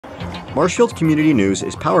Marshfield Community News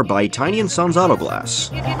is powered by Tiny & Sons Auto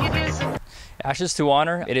Glass. Ashes to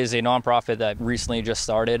Honor, it is a nonprofit that recently just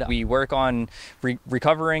started. We work on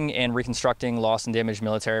recovering and reconstructing lost and damaged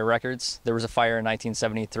military records. There was a fire in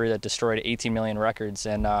 1973 that destroyed 18 million records,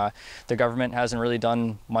 and the government hasn't really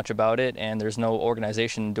done much about it, and there's no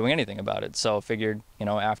organization doing anything about it. So I figured,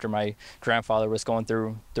 after my grandfather was going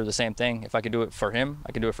through the same thing, if I could do it for him,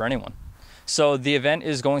 I could do it for anyone. So the event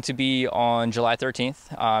is going to be on July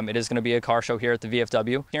 13th. It is going to be a car show here at the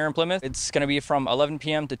VFW here in Plymouth. It's going to be from 11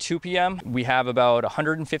 p.m. to 2 p.m. We have about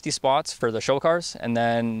 150 spots for the show cars and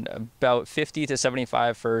then about 50 to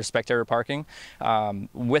 75 for spectator parking.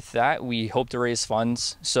 With that, we hope to raise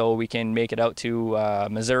funds so we can make it out to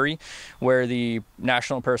Missouri, where the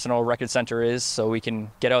National Personnel Record Center is, so we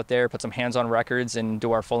can get out there, put some hands on records, and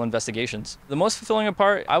do our full investigations. The most fulfilling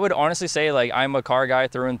part, I would honestly say, I'm a car guy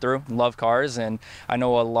through and through, love cars, and I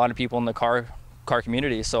know a lot of people in the car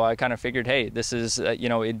community, so I kind of figured, hey, this is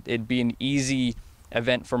it'd be an easy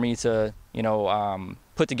event for me to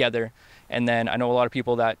put together, and then I know a lot of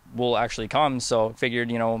people that will actually come, so figured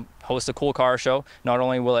host a cool car show. Not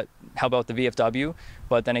only will it help out the VFW,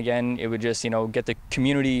 but then again it would just get the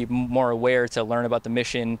community more aware to learn about the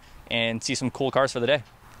mission and see some cool cars for the day.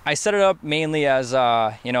 I set it up mainly as,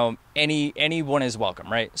 anyone is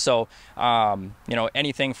welcome, right? So,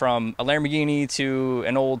 anything from a Lamborghini to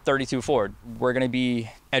an old 32 Ford. We're going to be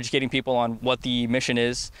educating people on what the mission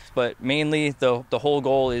is, but mainly the whole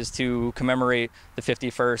goal is to commemorate the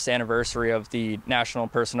 51st anniversary of the National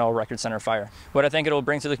Personnel Record Center fire. What I think it'll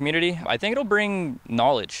bring to the community, I think it'll bring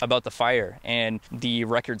knowledge about the fire and the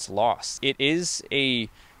records lost. It is a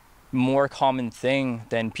more common thing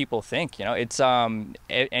than people think. It's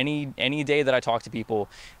any day that I talk to people,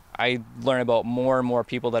 I learn about more and more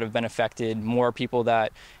people that have been affected, more people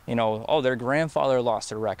that their grandfather lost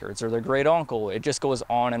their records or their great uncle. It just goes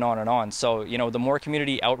on and on and on. So the more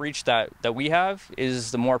community outreach that we have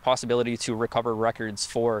is the more possibility to recover records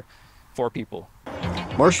for people.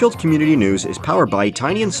 Marshfield Community News is powered by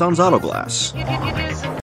Tiny & Sons Auto Glass.